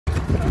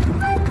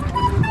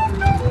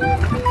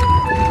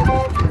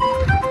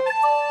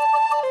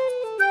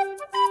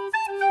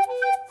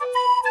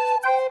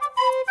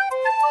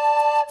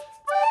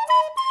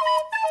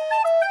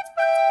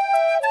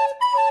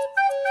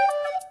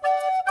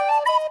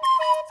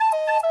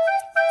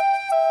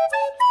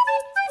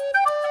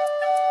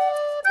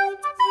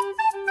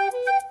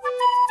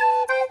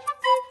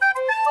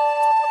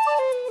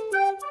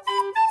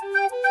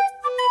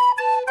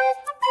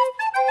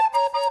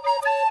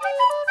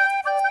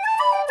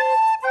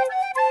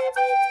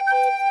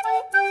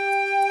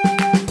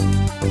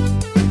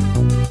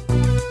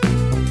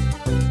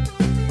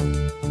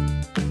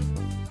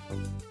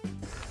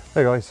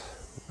Hey guys,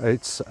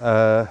 it's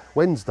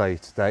Wednesday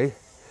today,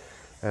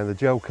 and the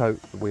gel coat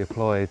that we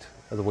applied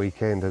at the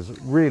weekend has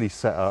really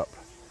set up.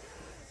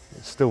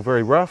 It's still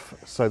very rough,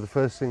 so the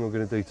first thing we're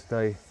going to do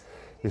today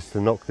is to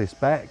knock this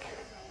back,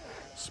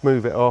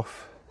 smooth it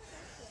off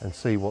and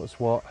see what's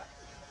what.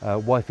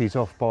 Wifey's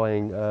off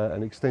buying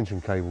an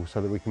extension cable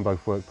so that we can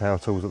both work power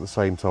tools at the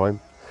same time.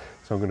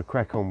 So I'm going to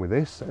crack on with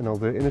this and I'll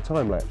do it in a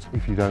time lapse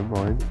if you don't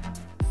mind.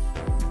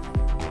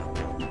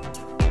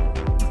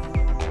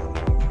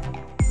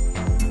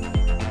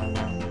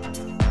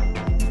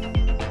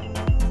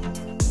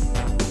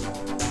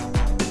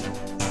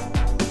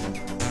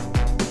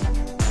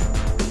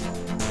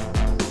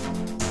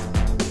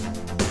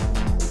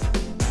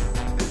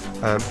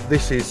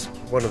 This is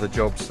one of the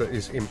jobs that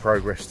is in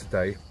progress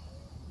today.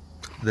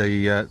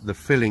 The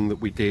filling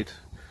that we did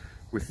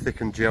with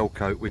thickened gel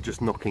coat, we're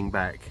just knocking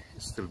back.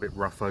 It's still a bit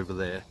rough over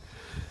there.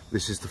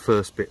 This is the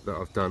first bit that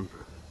I've done,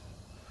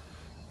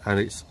 and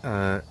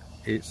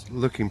it's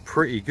looking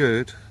pretty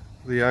good.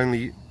 The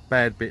only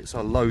bad bits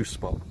are low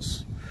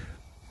spots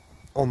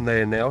on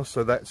there now,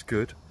 so that's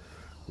good.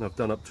 And I've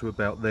done up to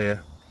about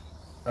there.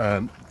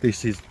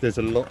 There's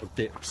a lot of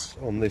dips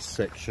on this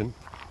section,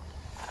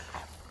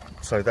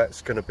 so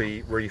that's going to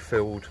be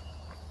refilled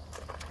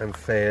and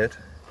faired.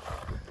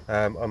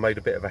 I made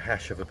a bit of a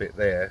hash of a bit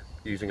there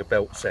using a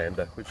belt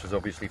sander, which is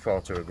obviously far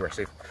too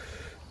aggressive,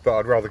 but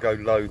I'd rather go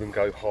low than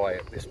go high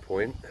at this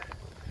point.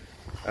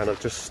 And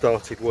I've just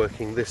started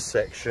working this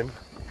section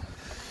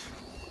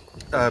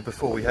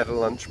before we had a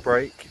lunch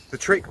break. The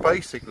trick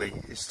basically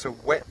is to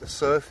wet the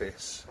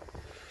surface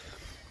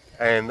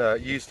and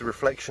use the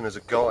reflection as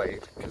a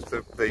guide, because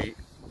the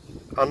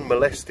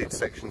unmolested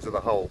sections of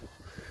the hull,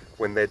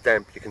 when they're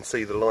damp, you can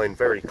see the line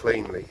very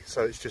cleanly.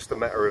 So it's just a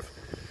matter of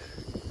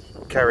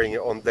carrying it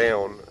on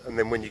down, and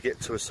then when you get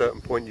to a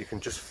certain point you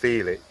can just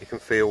feel it. You can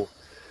feel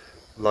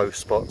low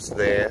spots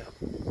there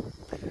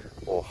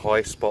or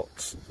high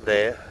spots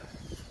there.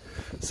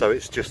 So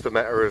it's just a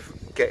matter of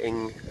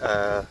getting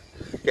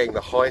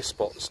the high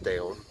spots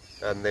down,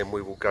 and then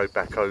we will go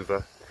back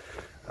over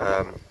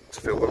to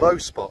fill the low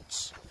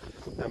spots.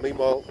 Now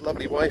meanwhile,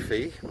 lovely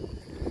wifey,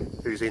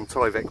 who's in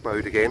Tyvek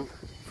mode again,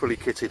 fully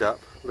kitted up,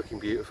 looking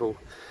beautiful,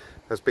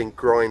 has been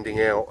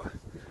grinding out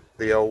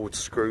the old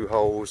screw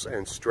holes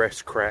and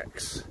stress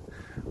cracks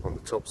on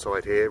the top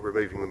side here,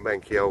 removing the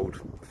manky old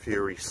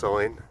Fury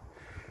sign.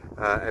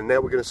 And now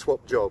we're going to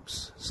swap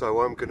jobs.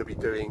 So I'm going to be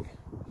doing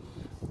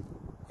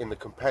in the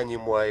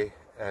companionway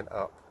and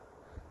up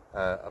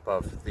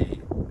above the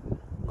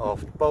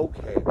aft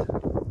bulkhead,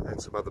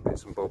 and some other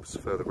bits and bobs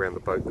further around the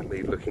boat that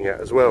need looking at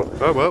as well.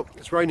 Oh well,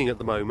 it's raining at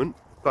the moment,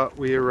 but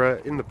we're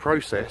in the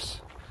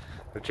process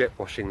of jet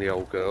washing the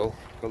old girl.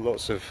 Got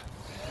lots of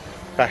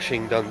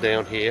bashing done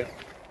down here,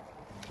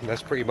 and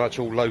that's pretty much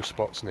all low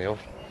spots now.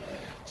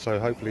 So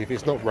hopefully if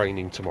it's not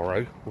raining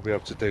tomorrow, we'll be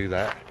able to do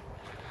that.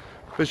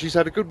 But she's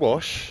had a good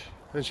wash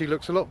and she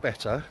looks a lot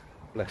better,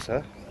 bless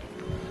her.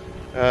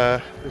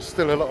 There's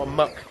still a lot of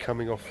muck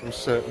coming off from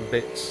certain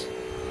bits,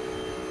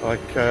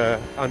 like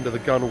under the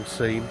gunwale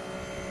seam.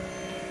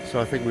 So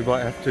I think we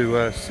might have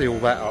to seal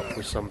that up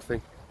with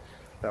something.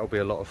 That'll be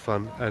a lot of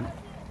fun. And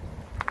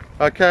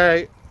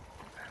okay,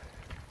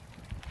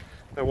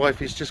 my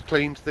wifey's just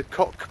cleaned the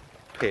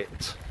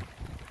cockpit.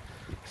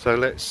 So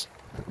let's,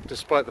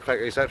 despite the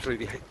fact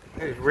that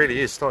it really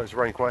is starting to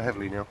rain quite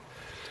heavily now.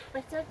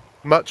 Better?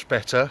 Much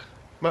better,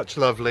 much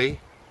lovely.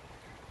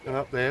 And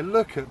up there,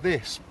 look at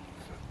this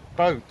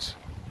boat.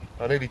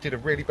 I nearly did a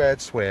really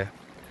bad swear.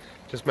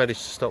 Just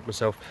managed to stop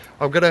myself.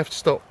 I'm going to have to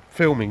stop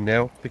filming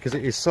now because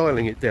it is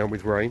siling it down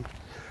with rain.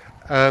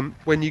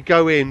 When you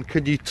go in,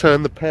 can you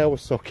turn the power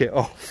socket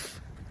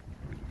off?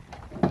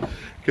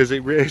 Because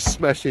it really is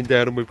smashing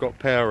down and we've got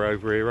power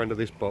over here under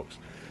this box.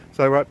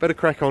 So right, better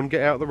crack on,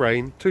 get out of the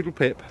rain. Toodle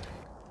pip.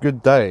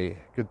 Good day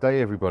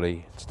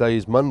everybody. Today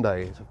is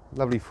Monday. It's a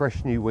lovely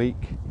fresh new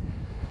week.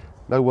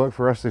 No work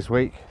for us this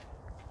week.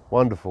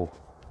 Wonderful,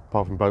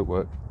 apart from boat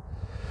work.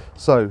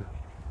 So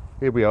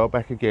here we are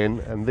back again,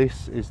 and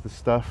this is the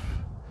stuff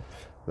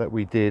that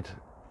we did.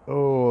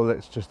 Oh,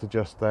 let's just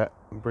adjust that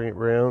and bring it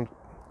round.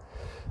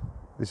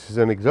 This is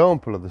an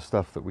example of the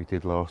stuff that we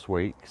did last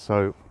week.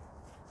 So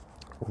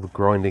all the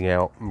grinding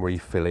out and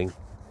refilling,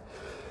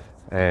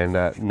 and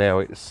now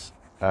it's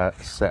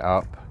set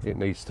up. It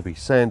needs to be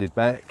sanded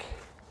back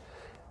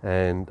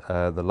and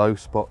the low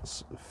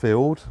spots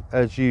filled.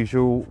 As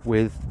usual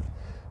with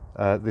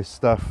this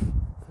stuff,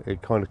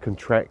 it kind of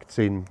contracts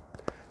in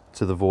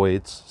to the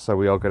voids, so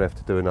we are going to have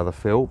to do another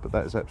fill, but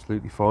that's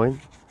absolutely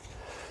fine.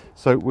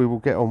 So we will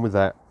get on with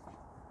that.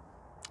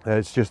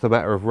 It's just a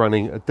matter of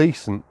running a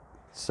decent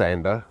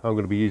sander. I'm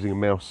going to be using a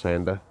mouse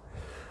sander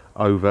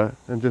over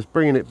and just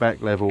bringing it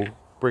back level,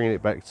 bringing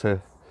it back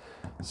to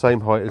the same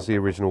height as the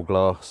original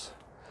glass,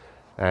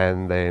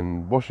 and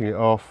then washing it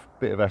off,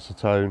 bit of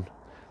acetone,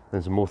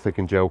 then some more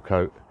thickened gel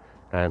coat,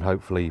 and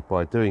hopefully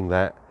by doing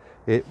that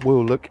it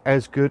will look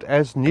as good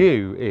as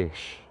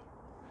new-ish.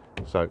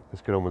 So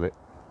let's get on with it.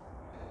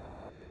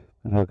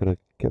 And I'm going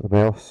to get the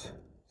mouse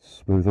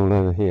smooth all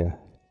over here.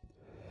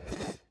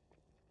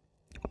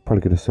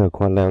 Probably going to sound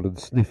quite loud and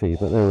sniffy,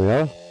 but there we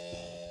are.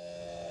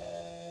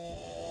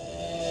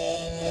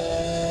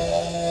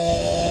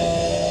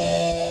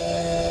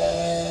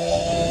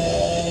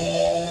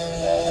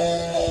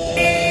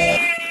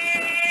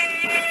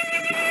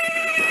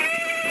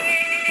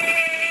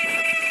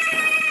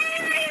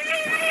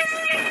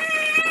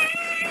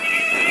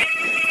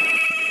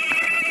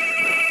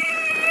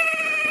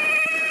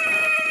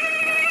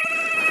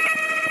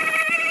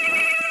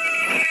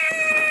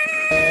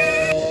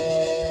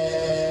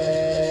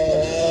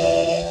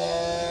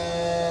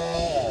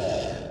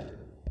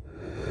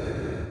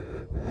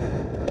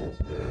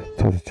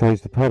 Time to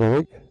change the pad, I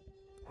think.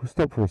 We'll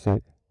stop for a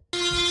sec.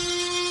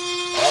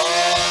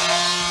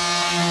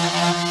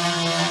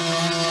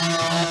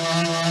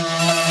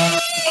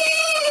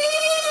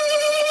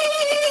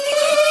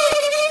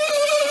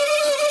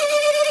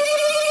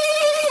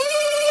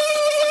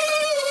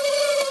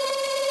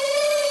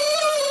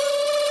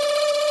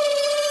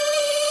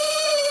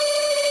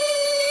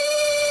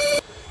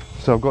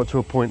 So I've got to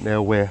a point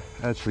now where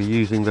actually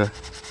using the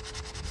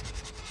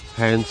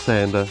hand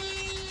sander,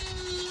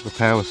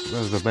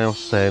 the mouse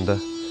sander,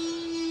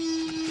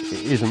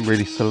 it isn't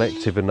really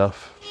selective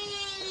enough.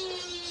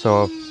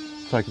 So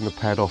I've taken the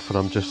pad off and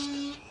I'm just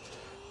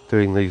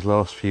doing these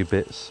last few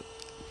bits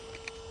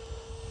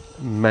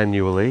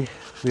manually,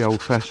 the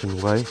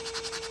old-fashioned way.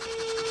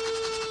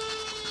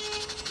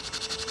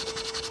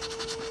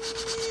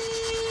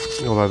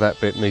 Although that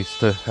bit needs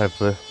to have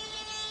the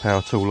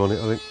power tool on it,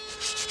 I think.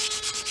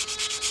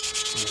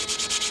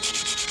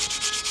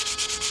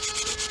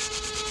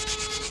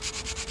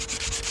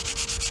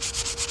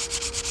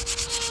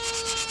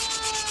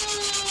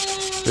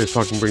 If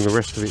I can bring the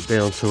rest of it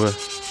down to a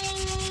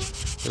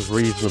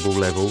reasonable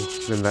level,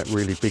 then that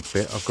really big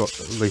bit, I've got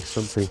at least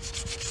something,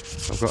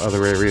 I've got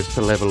other areas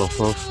to level off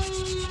of.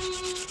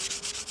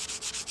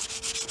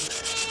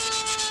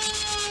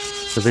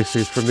 So this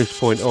is, from this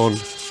point on,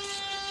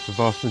 the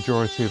vast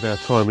majority of our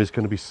time is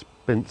going to be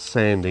spent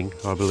sanding,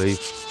 I believe.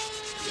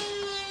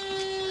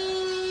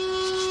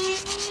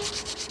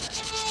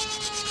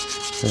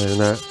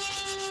 And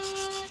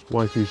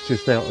Wifey's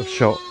just out of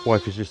shot.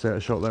 Wifey's just out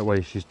of shot that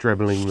way. She's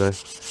dremeling the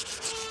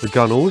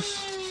gunwales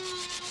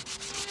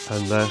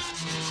and the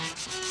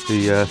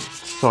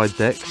side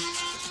decks,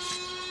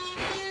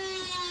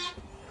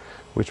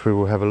 which we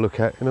will have a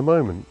look at in a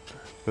moment.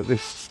 But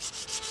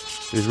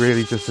this is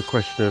really just a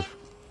question of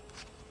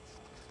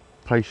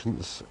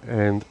patience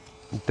and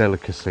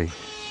delicacy,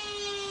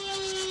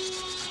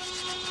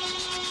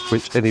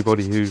 which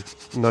anybody who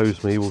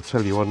knows me will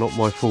tell you are not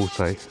my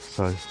forte.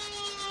 So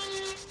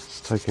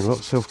it's taking a lot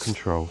of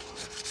self-control.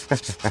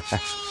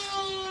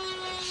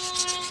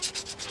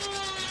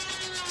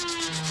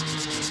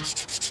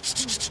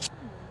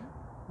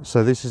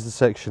 So this is the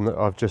section that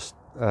I've just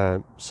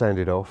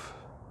sanded off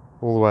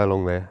all the way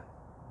along there.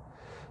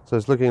 So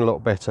it's looking a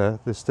lot better.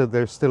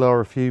 There still are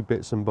a few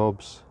bits and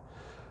bobs,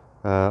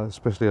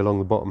 especially along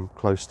the bottom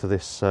close to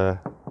this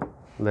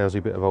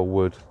lousy bit of old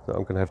wood that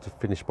I'm going to have to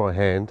finish by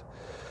hand.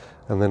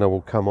 And then I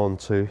will come on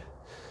to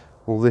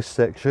all this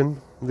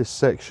section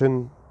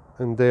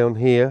and down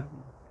here.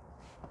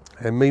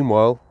 And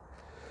meanwhile,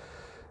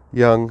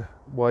 young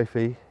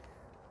wifey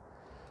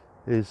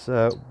is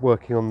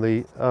working on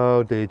the,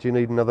 oh dear, do you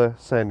need another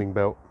sanding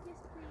belt?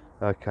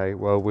 Okay,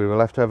 well we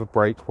will have to have a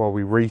break while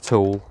we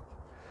retool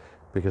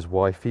because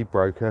wifey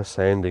broke her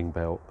sanding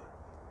belt.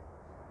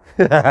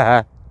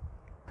 Well,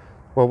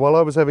 while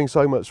I was having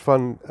so much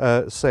fun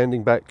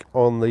sanding back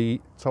on the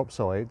top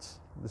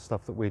sides, the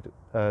stuff that we'd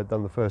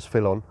done the first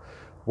fill on,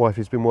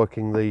 wifey's been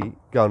working the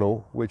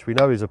gunwale, which we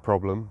know is a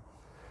problem,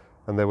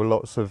 and there were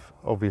lots of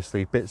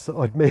obviously bits that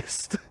I'd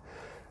missed,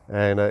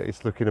 and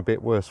it's looking a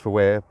bit worse for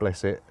wear,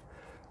 bless it.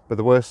 But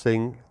the worst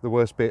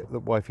bit that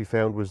wifey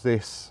found was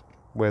this,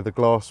 where the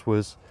glass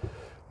was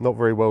not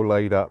very well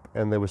laid up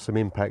and there was some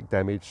impact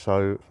damage,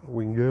 so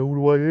we can go all the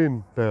way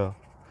in now.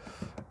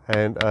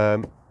 And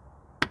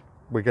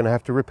we're going to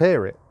have to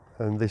repair it,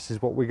 and this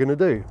is what we're going to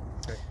do.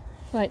 Okay.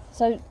 Right,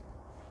 so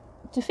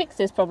to fix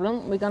this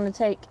problem, we're going to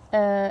take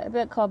a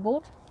bit of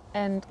cardboard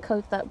and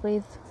coat that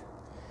with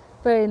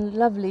very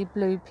lovely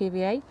blue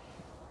PVA,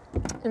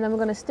 and then we're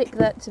going to stick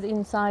that to the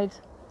inside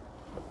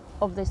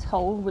of this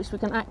hole, which we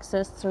can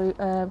access through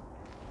a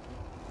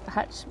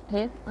hatch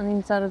here on the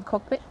inside of the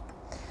cockpit.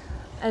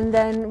 And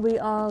then we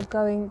are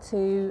going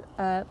to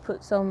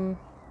put some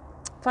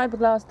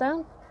fiberglass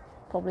down,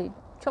 probably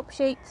chop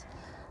sheet,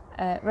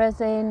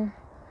 resin,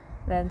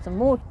 then some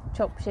more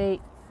chop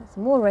sheet,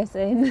 some more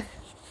resin,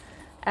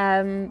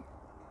 and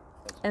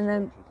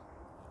then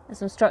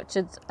some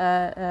structured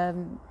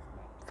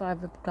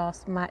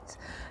fiberglass mat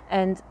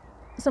and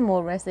some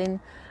more resin.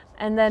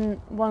 And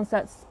then once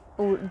that's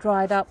all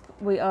dried up,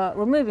 we are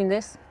removing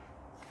this,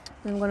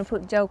 and I'm going to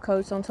put gel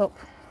coat on top,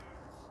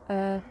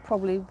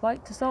 probably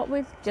white to start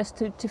with, just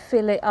to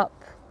fill it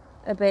up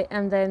a bit,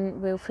 and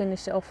then we'll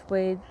finish it off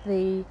with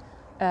the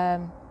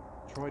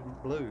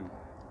Trident Blue.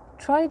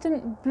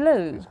 Trident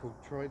Blue. It's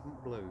called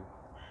Trident Blue.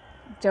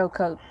 Gel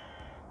coat.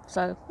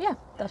 So yeah,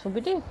 that's what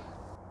we do.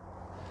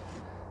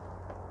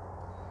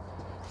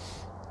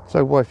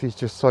 So wifey's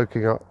just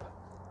soaking up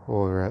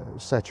or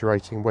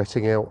saturating,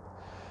 wetting out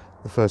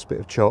the first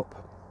bit of chop,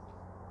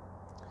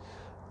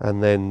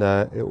 and then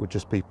it will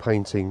just be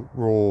painting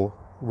raw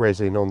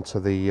resin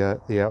onto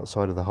the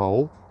outside of the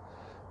hole.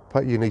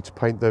 But you need to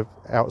paint the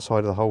outside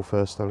of the hole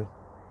first, darling.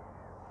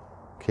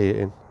 Key it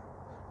in,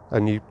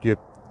 and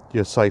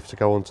you're safe to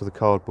go onto the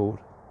cardboard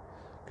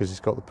because it's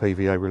got the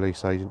PVA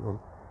release agent on.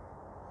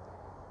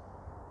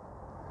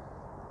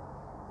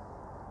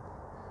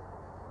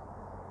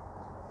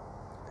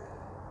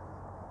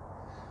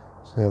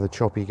 So now the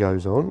choppy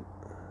goes on.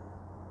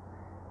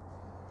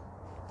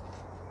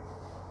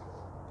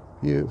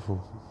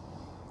 Beautiful.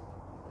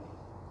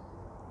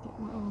 Get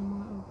my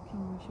arm out of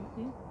camera shot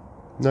here.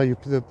 No,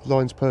 the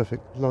line's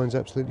perfect. The line's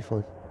absolutely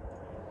fine.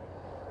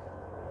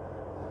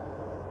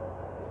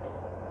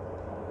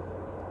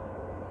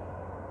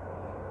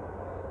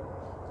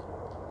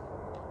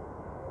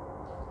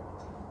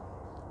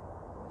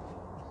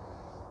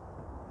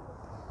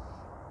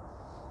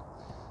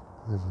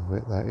 Then we'll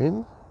wet that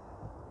in.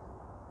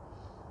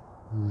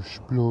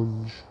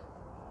 Splunge.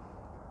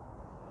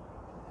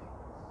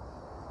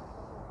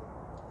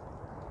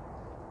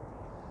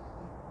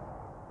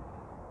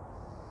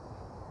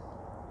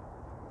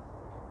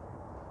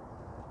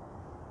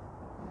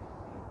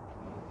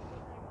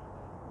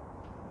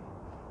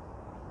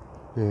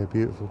 Yeah,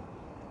 beautiful.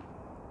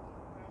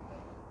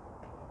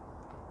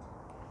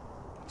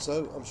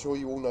 So, I'm sure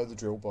you all know the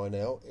drill by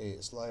now.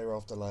 It's layer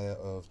after layer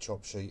of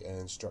chop sheet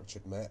and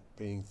structured mat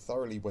being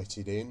thoroughly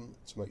wetted in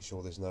to make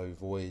sure there's no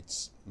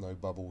voids, no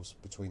bubbles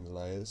between the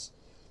layers.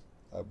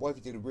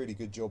 Wifey did a really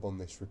good job on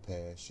this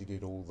repair. She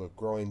did all the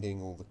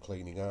grinding, all the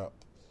cleaning up,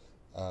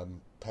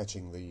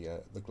 patching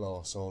the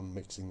glass on,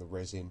 mixing the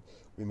resin.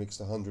 We mixed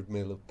 100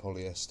 ml of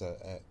polyester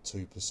at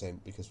 2%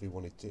 because we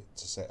wanted it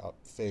to set up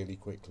fairly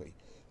quickly.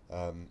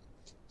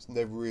 It's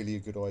never really a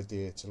good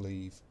idea to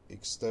leave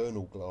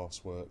external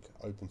glass work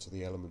open to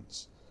the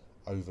elements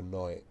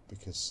overnight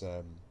because,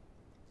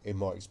 in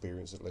my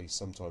experience at least,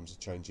 sometimes a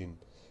change in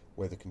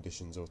weather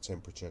conditions or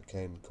temperature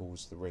can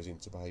cause the resin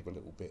to behave a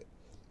little bit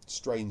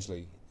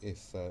strangely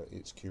if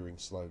it's curing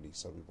slowly.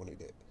 So we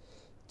wanted it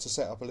to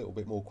set up a little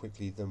bit more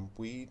quickly than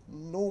we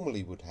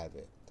normally would have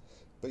it.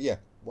 But yeah,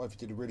 wifey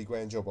did a really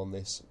grand job on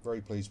this.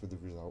 Very pleased with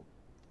the result.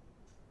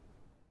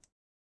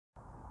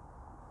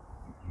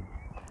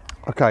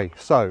 Okay,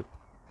 so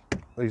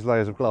these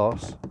layers of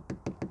glass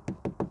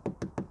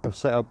are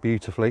set up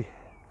beautifully,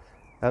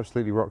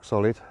 absolutely rock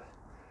solid.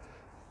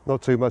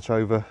 Not too much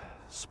over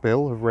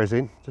spill of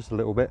resin, just a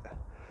little bit.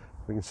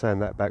 We can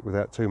sand that back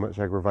without too much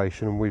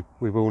aggravation, and we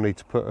will need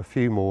to put a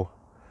few more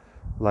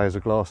layers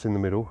of glass in the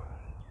middle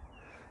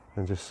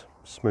and just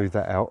smooth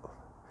that out.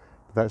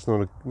 But that's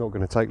not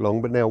going to take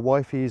long. But now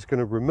wifey is going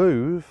to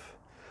remove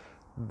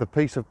the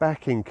piece of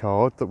backing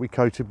card that we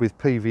coated with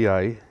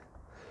PVA.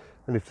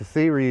 And if the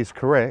theory is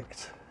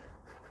correct,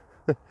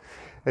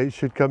 it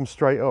should come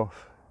straight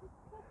off.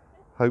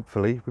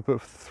 Hopefully, we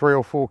put 3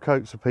 or 4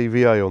 coats of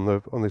PVA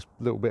on this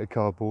little bit of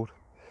cardboard,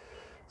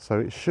 so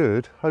it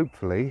should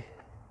hopefully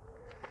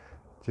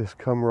just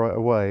come right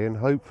away, and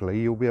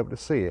hopefully you'll be able to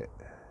see it.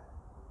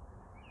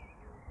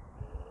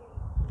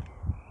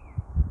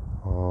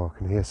 Oh, I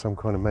can hear some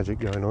kind of magic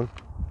going on.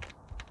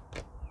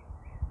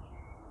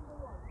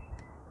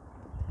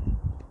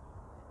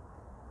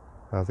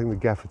 I think the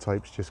gaffer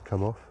tape's just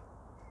come off.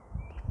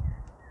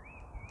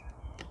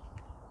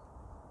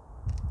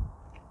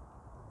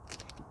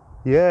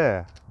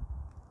 Yeah,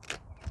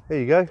 there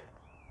you go.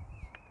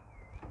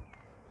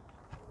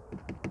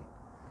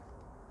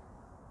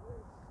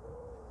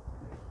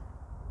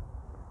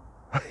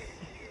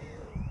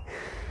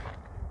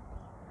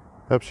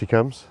 Up she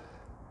comes.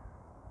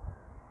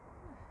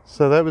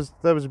 So that was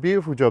a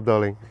beautiful job,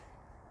 darling.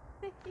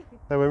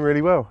 That went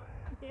really well.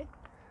 Yeah.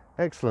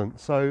 Excellent.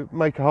 So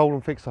make a hole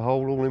and fix a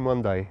hole all in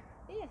one day.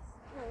 Yes.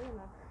 Oh, yeah.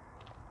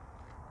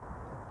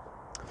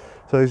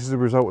 So this is the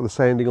result of the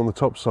sanding on the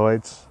top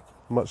sides.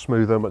 Much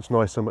smoother, much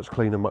nicer, much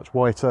cleaner, much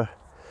whiter.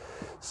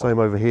 Same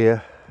over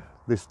here.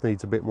 This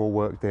needs a bit more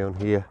work down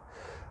here,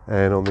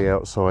 and on the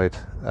outside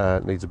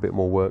needs a bit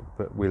more work,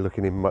 but we're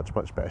looking in much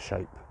better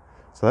shape.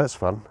 So that's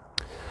fun.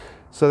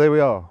 So there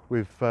we are.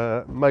 We've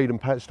made and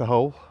patched a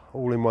hole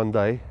all in one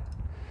day.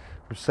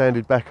 We've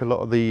sanded back a lot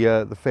of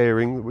the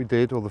fairing that we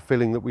did, or the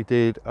filling that we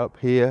did up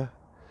here,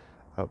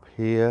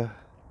 and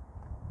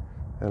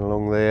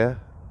along there.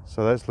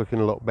 So that's looking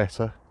a lot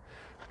better.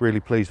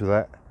 Really pleased with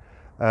that.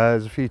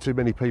 There's a few too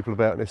many people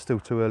about, and it's still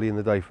too early in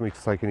the day for me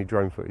to take any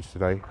drone footage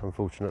today,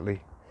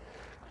 unfortunately.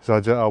 So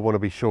I want to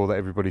be sure that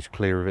everybody's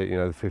clear of it, you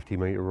know, the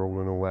 50-metre rule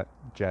and all that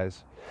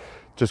jazz.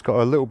 Just got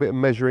a little bit of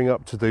measuring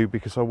up to do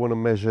because I want to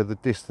measure the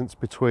distance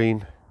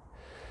between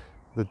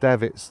the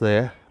davits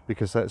there,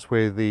 because that's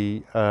where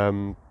the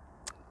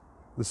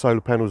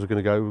solar panels are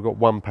going to go. We've got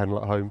one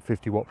panel at home,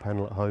 50-watt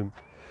panel at home,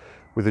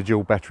 with a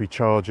dual battery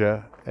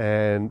charger,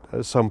 and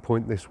at some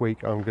point this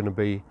week I'm going to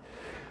be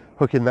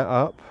hooking that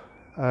up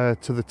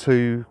to the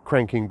 2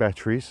 cranking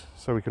batteries,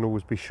 so we can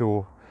always be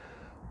sure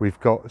we've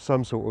got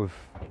some sort of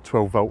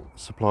 12-volt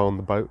supply on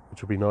the boat,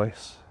 which will be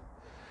nice.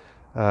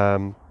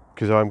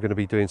 because I'm going to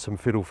be doing some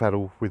fiddle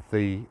faddle with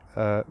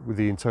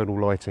the internal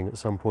lighting at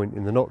some point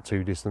in the not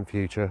too distant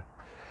future.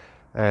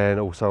 And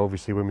also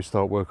obviously when we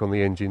start work on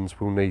the engines,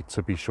 we'll need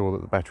to be sure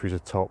that the batteries are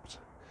topped,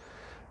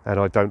 and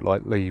I don't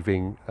like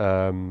leaving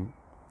a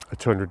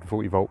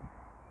 240 volt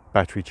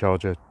battery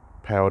charger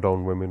powered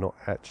on when we're not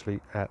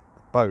actually at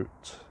the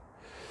boat.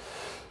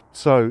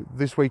 So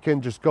this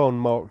weekend just gone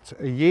marked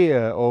a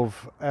year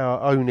of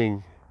our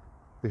owning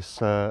this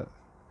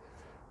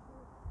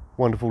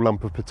wonderful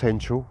lump of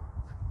potential.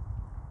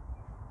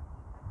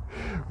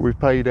 We've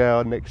paid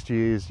our next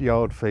year's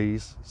yard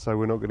fees, so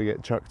we're not going to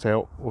get chucked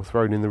out or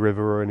thrown in the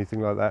river or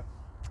anything like that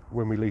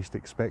when we least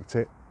expect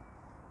it.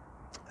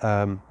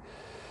 So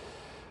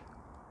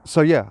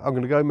yeah, I'm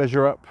going to go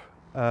measure up.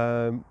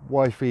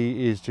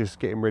 Wifey is just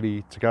getting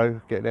ready to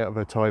go, getting out of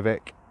her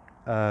Tyvek.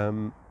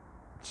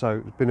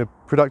 So it's been a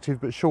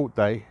productive but short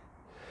day.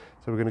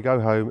 So we're going to go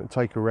home and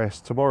take a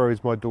rest. Tomorrow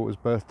is my daughter's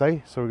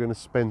birthday, so we're going to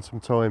spend some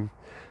time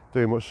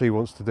doing what she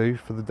wants to do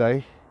for the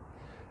day.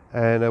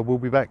 And we'll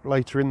be back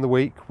later in the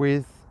week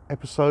with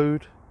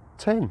episode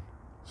 10.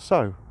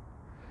 So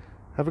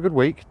have a good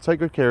week, take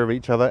good care of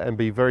each other, and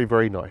be very,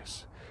 very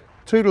nice.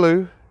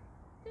 Toodaloo.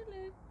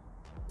 Toodaloo.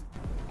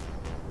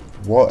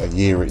 What a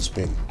year it's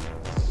been.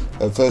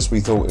 At first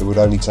we thought it would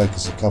only take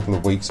us a couple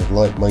of weeks of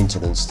light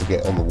maintenance to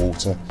get on the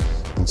water,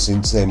 and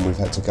since then we've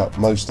had to gut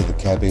most of the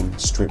cabin,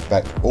 strip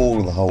back all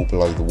of the hull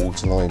below the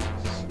waterline,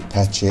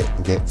 patch it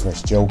and get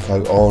fresh gel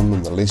coat on,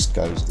 and the list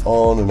goes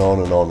on and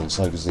on and on, and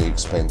so does the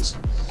expense.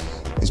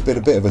 It's been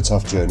a bit of a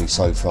tough journey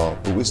so far,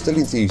 but we're still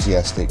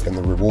enthusiastic, and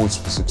the rewards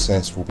for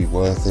success will be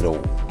worth it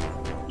all.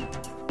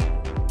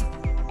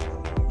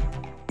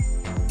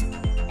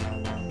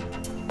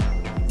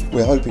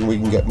 We're hoping we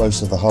can get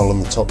most of the hull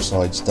and the top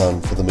sides done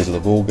for the middle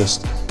of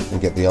August and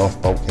get the aft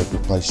bulkhead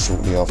replaced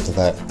shortly after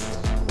that.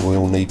 We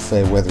all need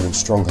fair weather and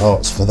strong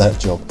hearts for that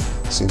job,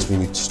 since we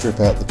need to strip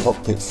out the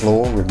cockpit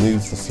floor,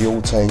 remove the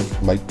fuel tank,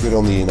 make good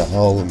on the inner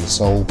hull and the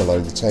sole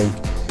below the tank,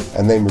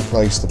 and then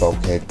replace the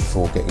bulkhead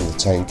before getting the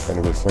tank and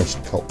a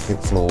refreshed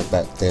cockpit floor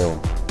back down.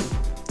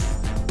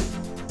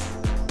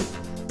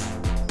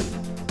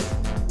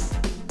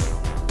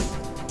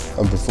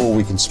 And before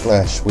we can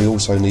splash, we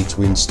also need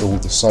to install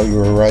the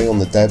solar array on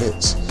the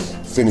davits,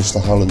 finish the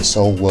hull and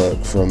sole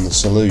work from the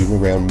saloon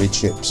around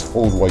midships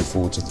all the way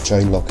forward to the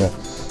chain locker,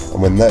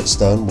 and when that's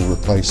done we'll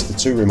replace the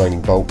 2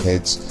 remaining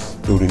bulkheads,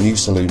 build a new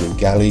saloon and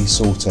galley,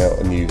 sort out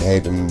a new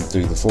head and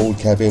do the forward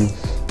cabin,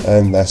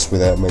 and that's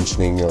without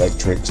mentioning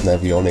electrics,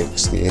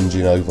 navionics, the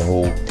engine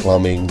overhaul,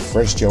 plumbing,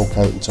 fresh gel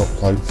coat and top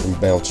coat from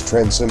bow to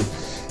transom,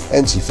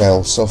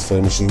 anti-foul, soft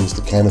furnishings,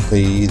 the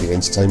canopy, the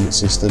entertainment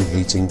system,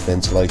 heating,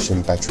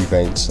 ventilation, battery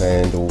banks,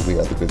 and all the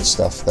other good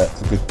stuff that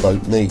a good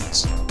boat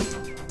needs.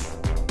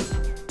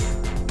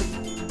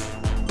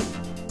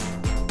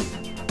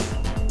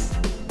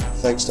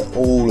 Thanks to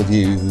all of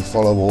you who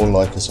follow or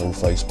like us on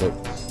Facebook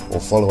or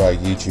follow our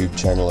YouTube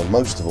channel, and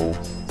most of all,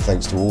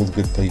 thanks to all the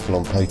good people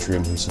on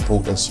Patreon who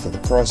support us for the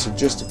price of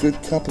just a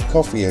good cup of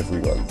coffee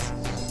every month.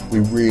 We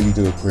really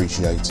do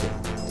appreciate it.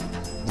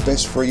 The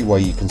best free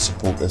way you can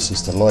support us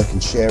is to like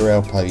and share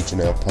our page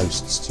and our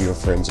posts to your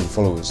friends and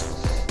followers.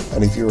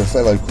 And if you're a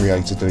fellow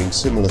creator doing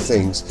similar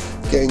things,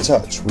 get in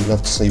touch. We'd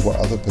love to see what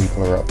other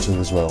people are up to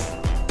as well.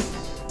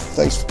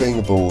 Thanks for being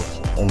aboard,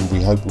 and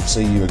we hope we'll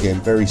see you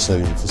again very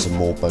soon for some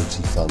more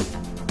boaty fun.